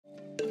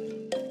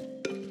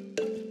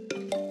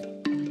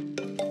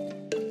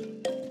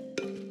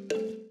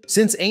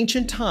Since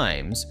ancient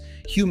times,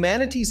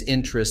 humanity's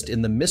interest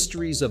in the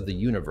mysteries of the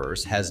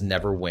universe has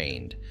never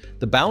waned.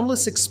 The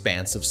boundless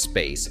expanse of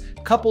space,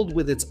 coupled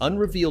with its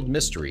unrevealed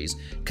mysteries,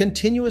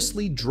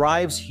 continuously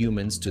drives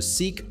humans to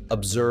seek,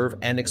 observe,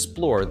 and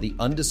explore the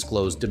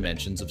undisclosed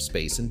dimensions of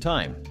space and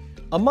time.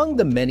 Among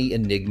the many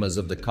enigmas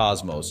of the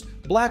cosmos,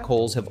 black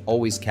holes have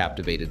always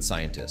captivated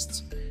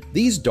scientists.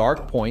 These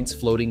dark points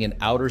floating in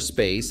outer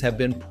space have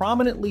been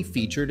prominently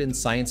featured in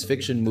science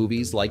fiction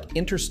movies like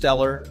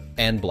Interstellar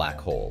and Black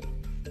Hole.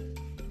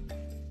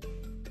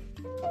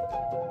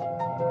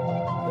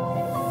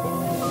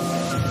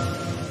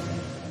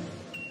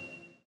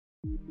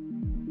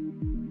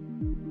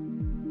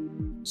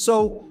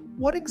 So,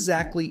 what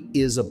exactly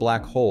is a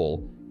black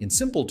hole? In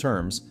simple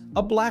terms,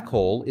 a black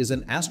hole is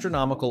an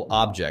astronomical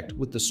object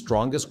with the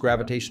strongest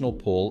gravitational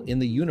pull in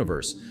the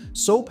universe,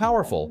 so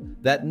powerful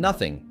that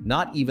nothing,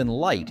 not even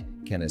light,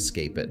 can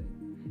escape it.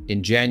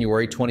 In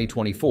January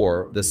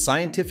 2024, the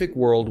scientific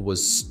world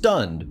was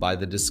stunned by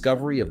the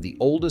discovery of the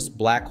oldest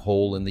black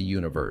hole in the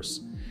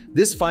universe.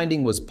 This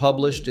finding was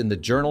published in the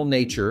journal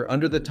Nature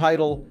under the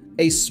title,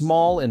 "A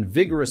Small and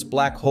Vigorous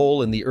Black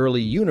Hole in the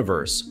Early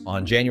Universe,"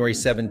 on January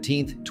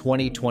 17,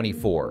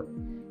 2024.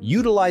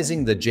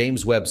 Utilizing the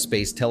James Webb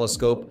Space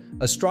Telescope,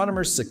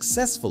 astronomers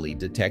successfully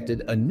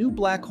detected a new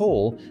black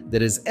hole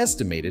that is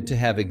estimated to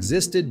have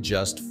existed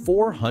just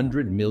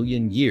 400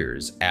 million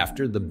years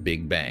after the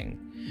Big Bang.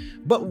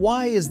 But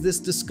why is this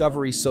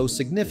discovery so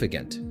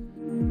significant?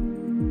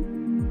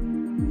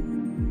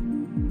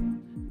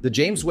 The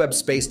James Webb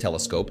Space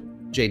Telescope,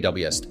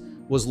 JWST,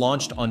 was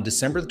launched on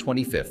December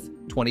 25,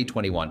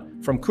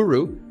 2021, from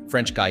Kourou,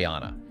 French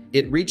Guiana.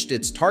 It reached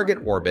its target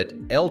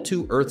orbit,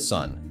 L2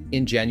 Earth-Sun,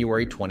 in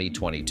January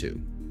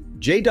 2022.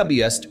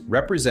 JWST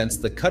represents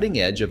the cutting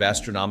edge of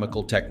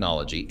astronomical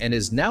technology and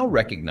is now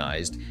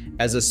recognized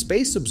as a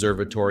space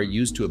observatory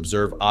used to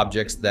observe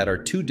objects that are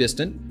too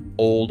distant,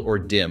 old, or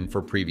dim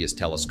for previous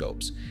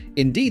telescopes.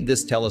 Indeed,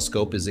 this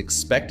telescope is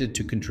expected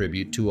to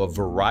contribute to a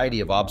variety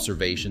of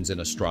observations in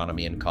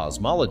astronomy and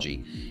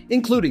cosmology,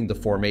 including the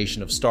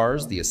formation of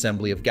stars, the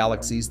assembly of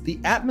galaxies, the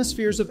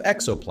atmospheres of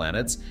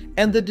exoplanets,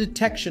 and the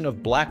detection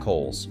of black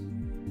holes.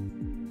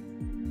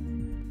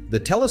 The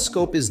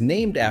telescope is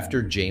named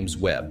after James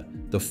Webb,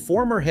 the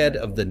former head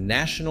of the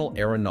National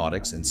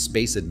Aeronautics and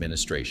Space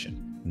Administration,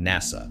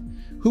 NASA,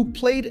 who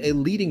played a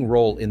leading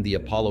role in the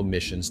Apollo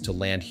missions to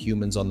land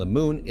humans on the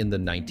moon in the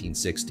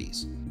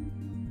 1960s.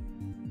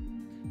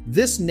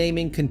 This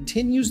naming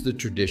continues the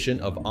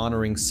tradition of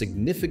honoring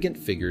significant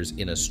figures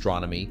in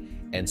astronomy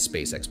and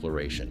space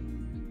exploration.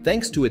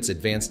 Thanks to its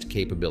advanced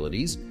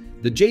capabilities,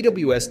 the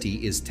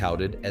JWST is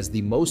touted as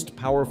the most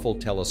powerful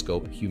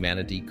telescope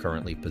humanity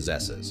currently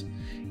possesses.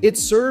 It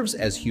serves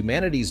as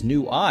humanity's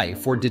new eye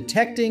for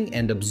detecting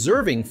and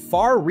observing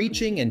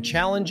far-reaching and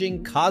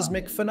challenging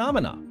cosmic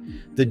phenomena.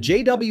 The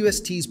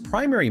JWST's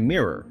primary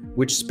mirror,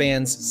 which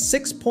spans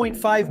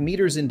 6.5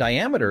 meters in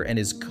diameter and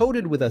is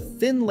coated with a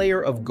thin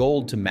layer of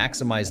gold to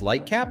maximize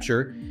light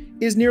capture,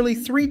 is nearly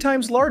 3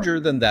 times larger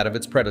than that of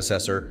its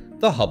predecessor,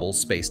 the Hubble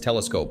Space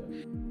Telescope.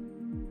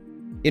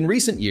 In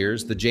recent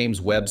years, the James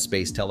Webb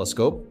Space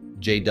Telescope,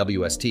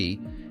 JWST,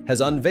 has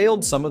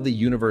unveiled some of the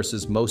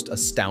universe's most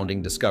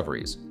astounding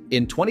discoveries.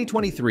 In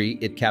 2023,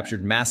 it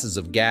captured masses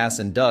of gas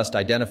and dust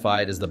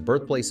identified as the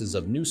birthplaces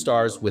of new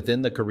stars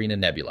within the Carina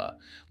Nebula,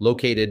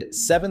 located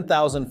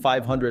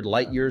 7,500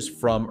 light-years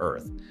from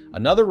Earth.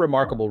 Another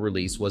remarkable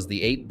release was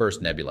the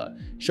 8-Burst Nebula,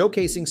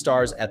 showcasing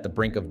stars at the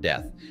brink of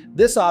death.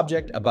 This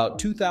object, about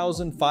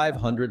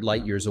 2,500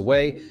 light-years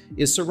away,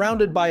 is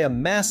surrounded by a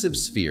massive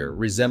sphere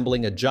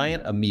resembling a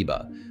giant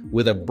amoeba,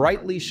 with a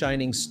brightly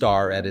shining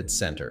star at its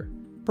center.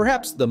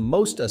 Perhaps the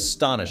most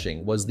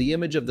astonishing was the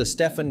image of the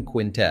Stephan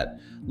Quintet,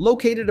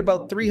 located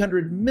about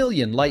 300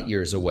 million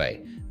light-years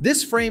away.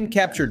 This frame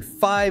captured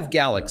 5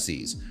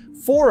 galaxies,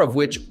 4 of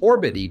which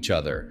orbit each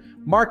other,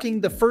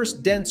 marking the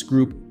first dense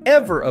group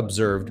ever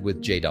observed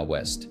with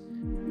JWST.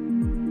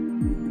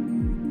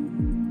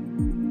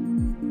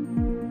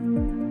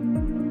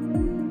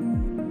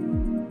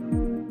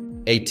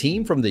 A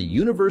team from the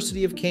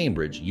University of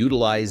Cambridge,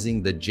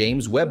 utilizing the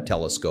James Webb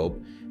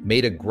Telescope,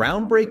 made a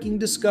groundbreaking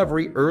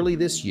discovery early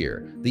this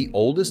year, the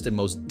oldest and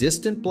most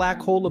distant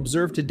black hole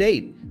observed to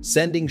date,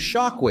 sending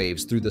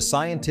shockwaves through the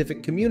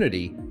scientific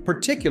community,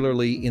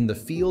 particularly in the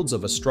fields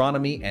of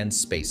astronomy and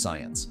space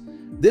science.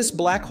 This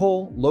black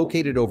hole,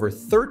 located over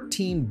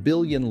 13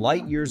 billion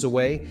light-years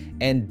away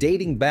and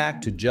dating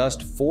back to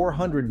just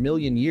 400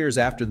 million years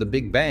after the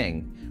Big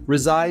Bang,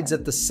 resides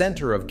at the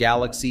center of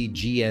galaxy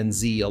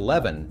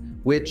GNZ11,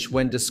 which,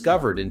 when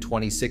discovered in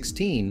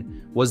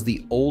 2016, was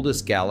the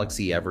oldest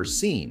galaxy ever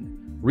seen.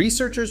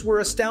 Researchers were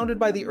astounded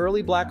by the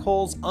early black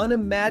hole's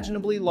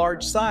unimaginably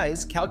large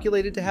size,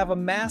 calculated to have a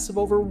mass of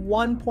over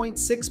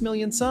 1.6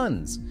 million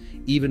suns.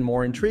 Even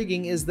more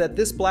intriguing is that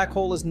this black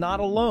hole is not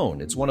alone.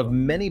 It's one of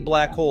many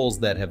black holes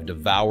that have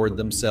devoured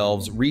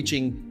themselves,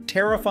 reaching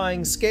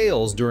terrifying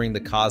scales during the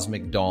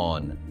cosmic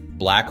dawn.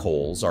 Black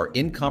holes are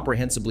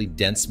incomprehensibly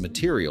dense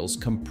materials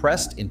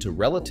compressed into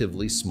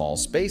relatively small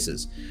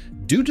spaces.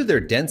 Due to their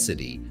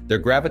density, their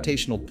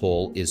gravitational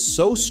pull is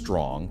so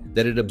strong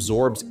that it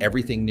absorbs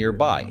everything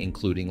nearby,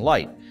 including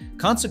light.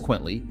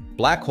 Consequently,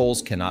 black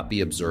holes cannot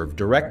be observed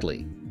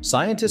directly.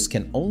 Scientists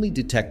can only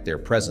detect their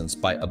presence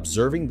by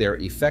observing their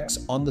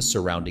effects on the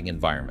surrounding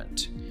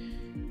environment.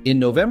 In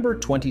November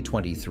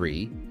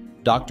 2023,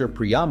 Dr.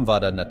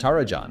 Priyamvada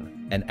Natarajan,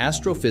 an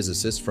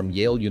astrophysicist from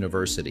Yale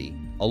University,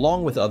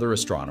 along with other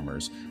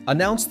astronomers,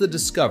 announced the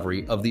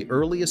discovery of the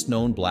earliest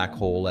known black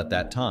hole at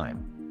that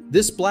time.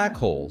 This black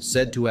hole,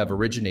 said to have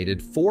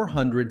originated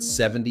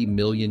 470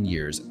 million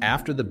years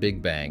after the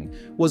Big Bang,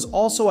 was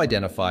also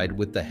identified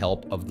with the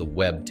help of the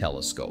Webb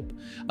telescope.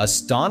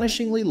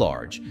 Astonishingly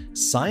large,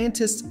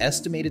 scientists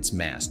estimate its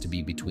mass to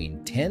be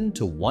between 10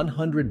 to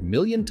 100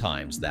 million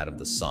times that of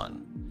the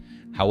Sun.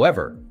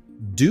 However,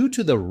 due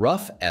to the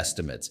rough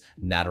estimates,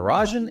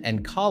 Natarajan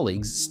and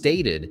colleagues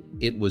stated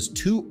it was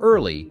too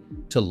early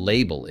to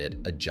label it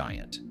a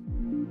giant.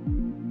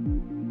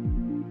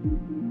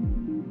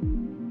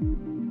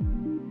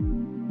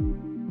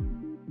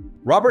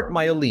 Robert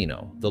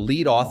Maiolino, the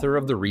lead author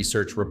of the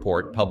research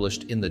report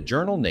published in the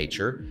journal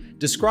Nature,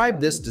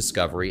 described this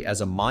discovery as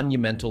a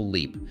monumental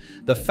leap.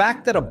 The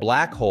fact that a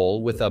black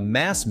hole with a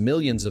mass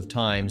millions of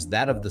times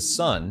that of the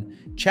Sun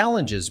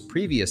challenges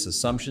previous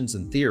assumptions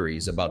and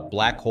theories about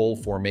black hole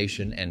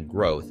formation and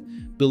growth,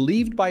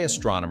 believed by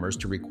astronomers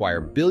to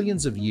require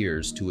billions of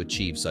years to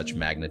achieve such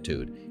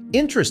magnitude.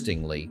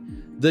 Interestingly,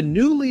 the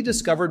newly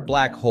discovered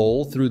black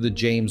hole through the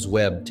James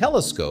Webb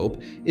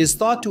Telescope is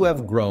thought to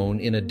have grown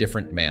in a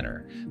different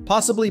manner,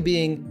 possibly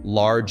being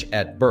large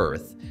at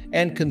birth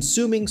and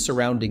consuming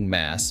surrounding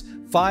mass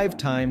 5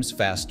 times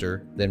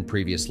faster than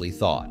previously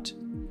thought.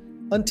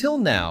 Until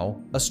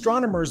now,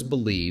 astronomers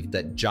believed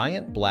that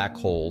giant black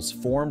holes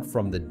formed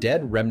from the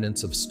dead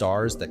remnants of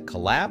stars that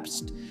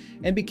collapsed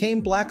and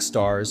became black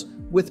stars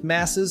with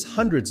masses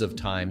hundreds of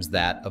times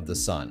that of the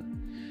Sun.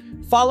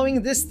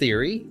 Following this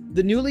theory,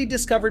 the newly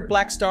discovered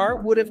black star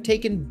would have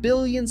taken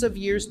billions of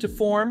years to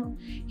form.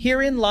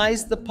 Herein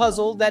lies the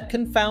puzzle that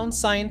confounds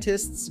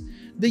scientists.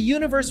 The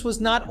universe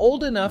was not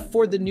old enough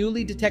for the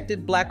newly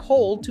detected black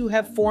hole to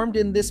have formed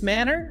in this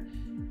manner.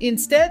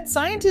 Instead,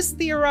 scientists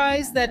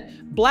theorize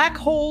that black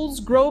holes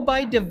grow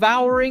by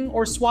devouring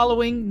or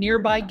swallowing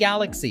nearby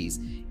galaxies,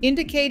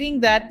 indicating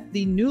that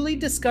the newly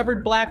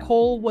discovered black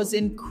hole was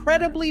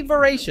incredibly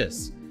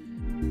voracious.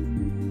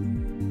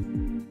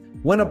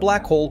 When a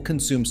black hole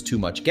consumes too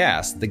much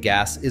gas, the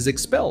gas is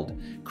expelled,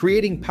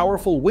 creating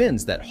powerful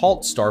winds that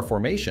halt star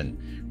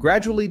formation,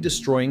 gradually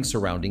destroying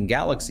surrounding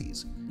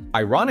galaxies.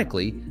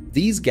 Ironically,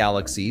 these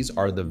galaxies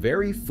are the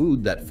very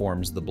food that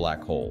forms the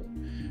black hole.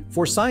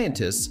 For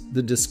scientists,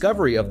 the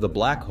discovery of the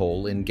black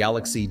hole in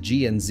galaxy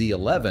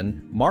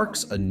GNZ11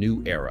 marks a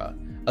new era,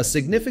 a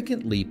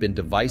significant leap in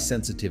device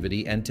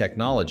sensitivity and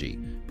technology,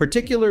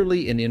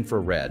 particularly in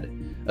infrared,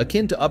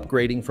 akin to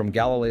upgrading from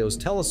Galileo's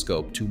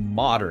telescope to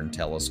modern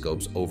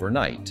telescopes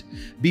overnight.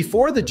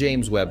 Before the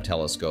James Webb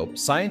Telescope,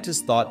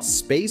 scientists thought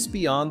space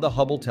beyond the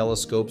Hubble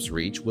telescope's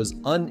reach was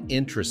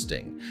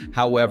uninteresting.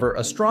 However,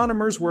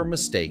 astronomers were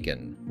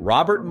mistaken.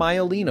 Robert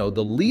Maiolino,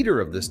 the leader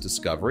of this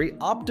discovery,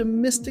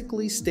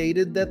 optimistically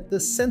stated that the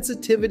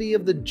sensitivity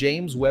of the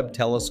James Webb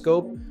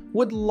Telescope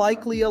would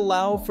likely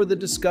allow for the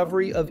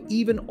discovery of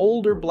even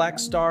older black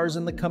stars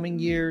in the coming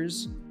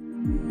years.